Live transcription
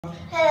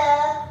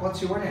Hello.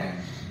 What's your name?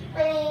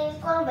 My name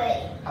is Quang.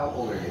 How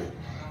old are you?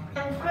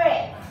 I'm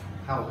great.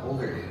 How old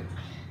are you?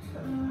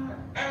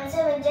 I'm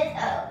 7 years old.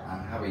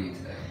 How are you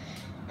today?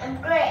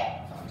 I'm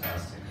great.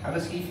 Fantastic. How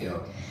does he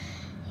feel?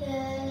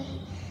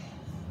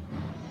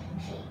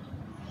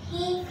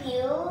 He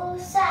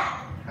feels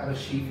sad. How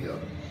does she feel?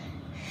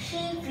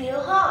 She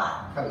feels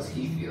hot. How does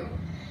he feel?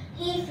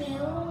 He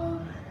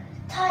feels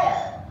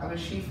tired. How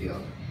does she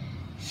feel?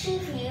 She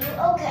feels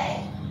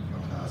okay.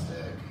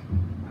 Fantastic.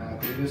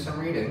 Can we do some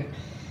reading?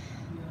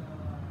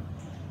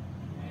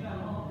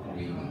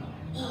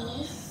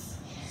 Is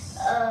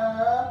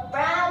a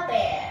brown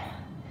bear,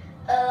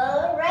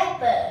 a red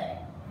bird,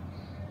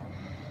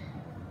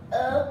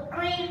 a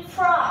green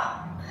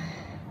frog,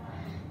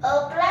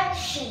 a black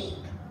sheep,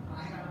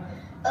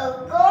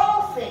 a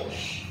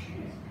goldfish,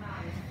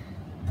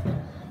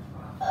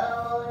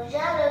 a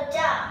yellow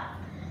dog,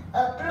 a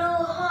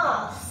blue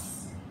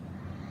horse,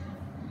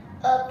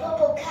 a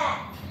purple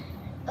cat,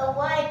 a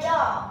white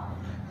dog,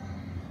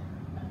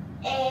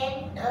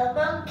 and a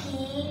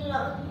monkey.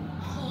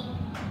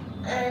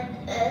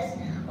 And as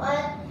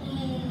what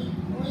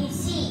we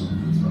see.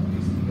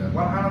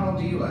 What animal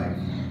do you like?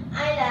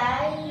 I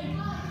like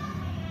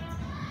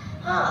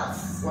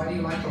horse. Why do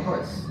you like the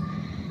horse?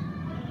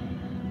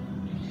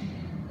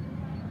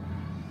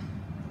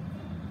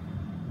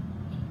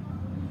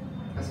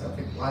 That's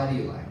okay. Why do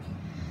you like?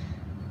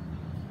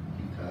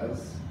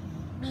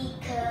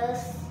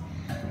 Because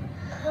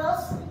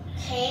horse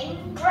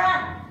can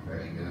run.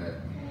 Very good.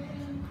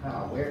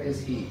 Now, where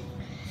is he?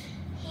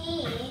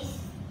 He is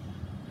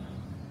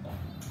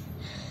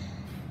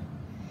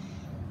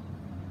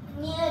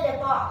near the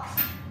box.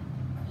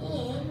 He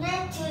is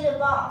next to the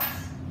box.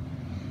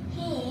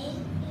 He is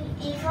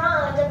in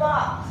front of the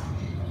box.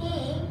 He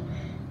is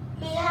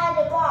behind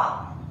the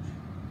box.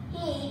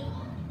 He is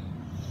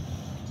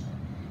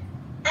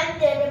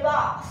under the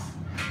box.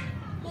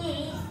 He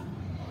is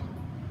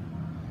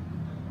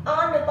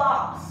on the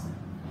box.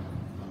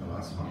 And the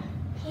last one.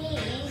 He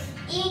is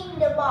in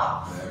the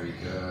box. Very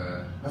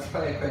good. Let's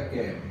play a quick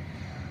game.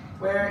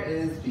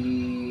 Where's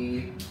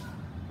the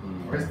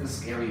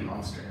scary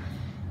monster?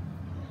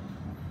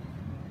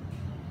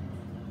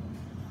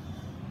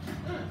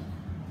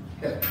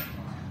 Good.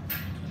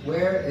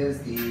 Where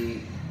is the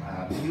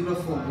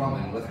beautiful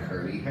woman with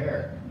curly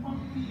hair?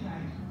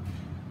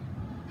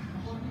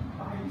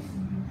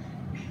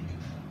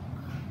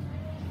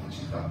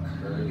 She's got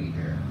curly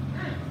hair.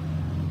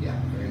 Yeah,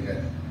 very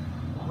good.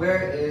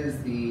 Where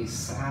is the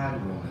sad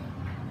woman?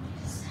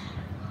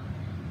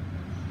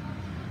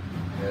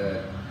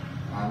 Good.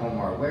 One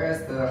more. Where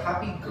is the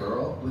happy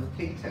girl with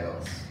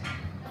pigtails?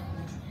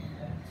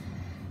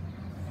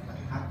 A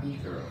happy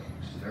girl.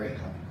 She's very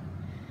happy.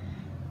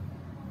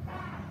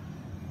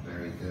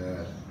 Very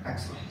good.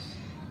 Excellent.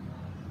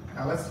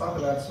 Now let's talk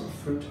about some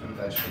fruit and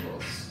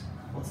vegetables.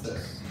 What's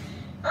this?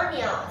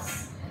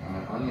 Onions.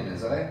 An onion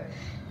is a?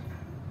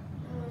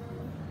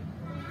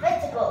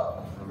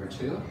 Vegetable. Number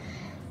 2.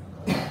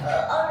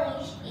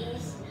 Orange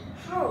is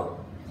fruit.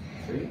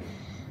 3.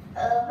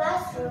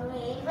 Mushroom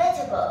is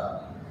vegetable.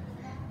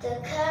 The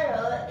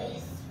carrot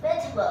is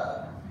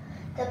vegetable.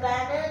 The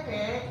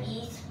banana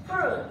is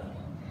fruit.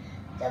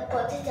 The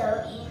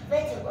potato is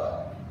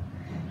vegetable.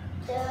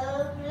 The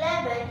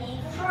lemon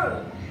is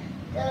fruit.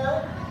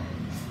 The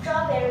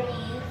strawberry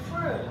is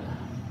fruit.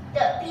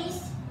 The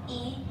peach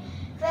is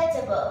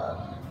vegetable.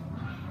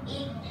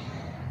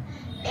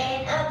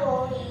 An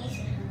apple is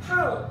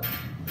fruit.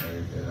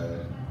 Very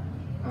good.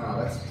 Now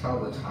let's tell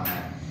the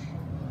time.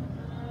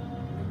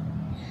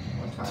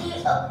 What time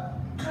is it?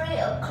 3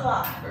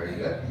 o'clock. Very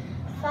good.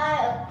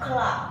 5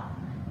 o'clock.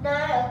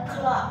 9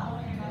 o'clock.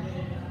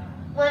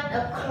 1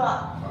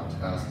 o'clock.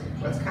 Fantastic.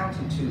 Let's count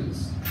in 2s.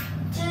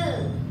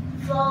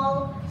 2,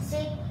 4,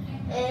 6,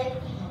 8,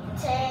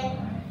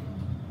 10,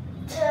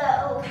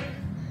 12,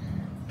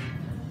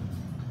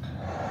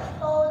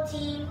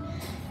 14,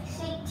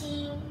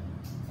 16,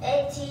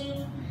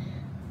 18,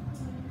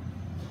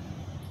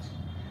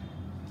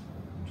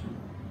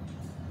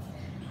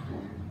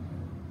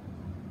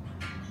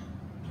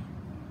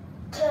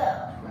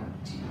 12,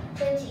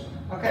 20.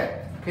 Okay.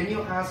 Can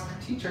you ask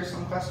teacher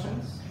some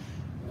questions?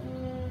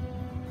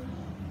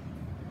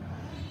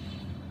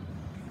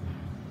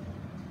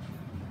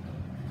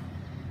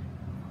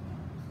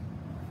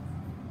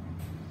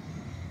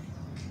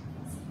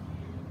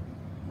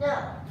 No.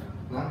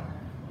 No?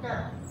 No. No?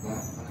 Okay.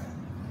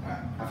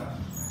 Alright. Have fun.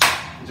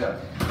 Good job.